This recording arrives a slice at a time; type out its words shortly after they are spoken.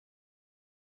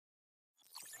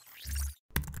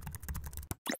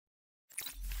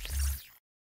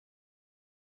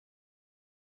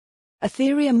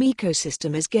Ethereum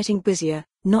ecosystem is getting busier,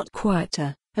 not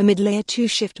quieter. Amid Layer 2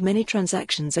 shift, many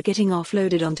transactions are getting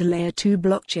offloaded onto Layer 2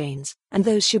 blockchains, and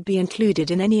those should be included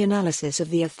in any analysis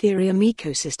of the Ethereum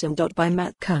ecosystem. By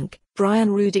Matt Kunk, Brian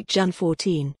Rudick, Jan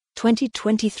 14,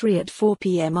 2023 at 4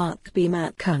 p.m.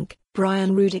 Matt Kunk,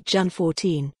 Brian Rudick, Jan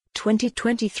 14,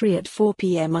 2023 at 4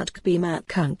 p.m. Matt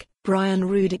Kunk, Brian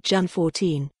Rudick, Jan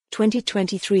 14,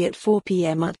 2023 at 4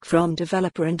 p.m. From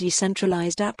Developer and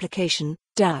Decentralized Application,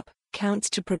 DApp. Counts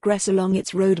to progress along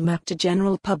its roadmap to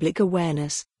general public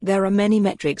awareness. There are many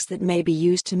metrics that may be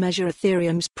used to measure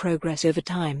Ethereum's progress over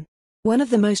time. One of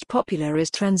the most popular is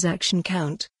transaction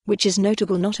count, which is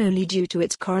notable not only due to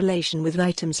its correlation with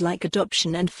items like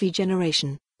adoption and fee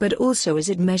generation, but also as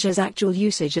it measures actual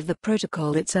usage of the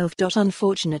protocol itself.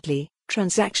 Unfortunately,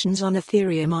 transactions on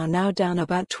Ethereum are now down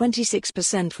about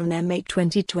 26% from their May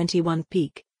 2021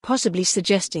 peak, possibly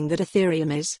suggesting that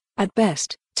Ethereum is, at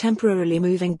best, temporarily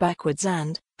moving backwards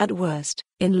and, at worst,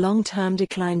 in long-term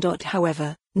decline.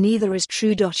 However, neither is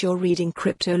true. You're reading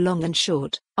Crypto Long and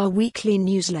Short, our weekly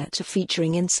newsletter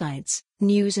featuring insights,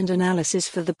 news and analysis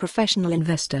for the professional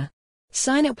investor.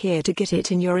 Sign up here to get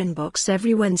it in your inbox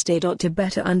every Wednesday. To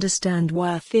better understand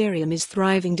why Ethereum is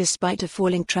thriving despite a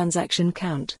falling transaction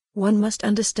count, one must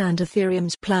understand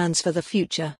Ethereum's plans for the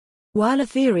future. While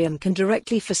Ethereum can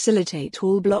directly facilitate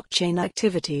all blockchain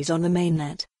activities on the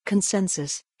mainnet,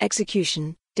 consensus,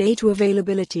 execution, data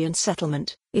availability and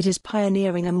settlement, it is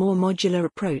pioneering a more modular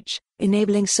approach,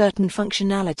 enabling certain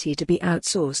functionality to be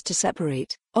outsourced to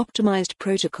separate, optimized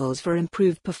protocols for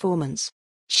improved performance.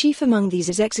 Chief among these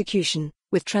is execution,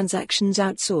 with transactions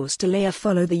outsourced to layer.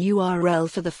 Follow the URL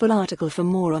for the full article. For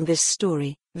more on this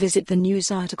story, visit the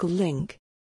news article link.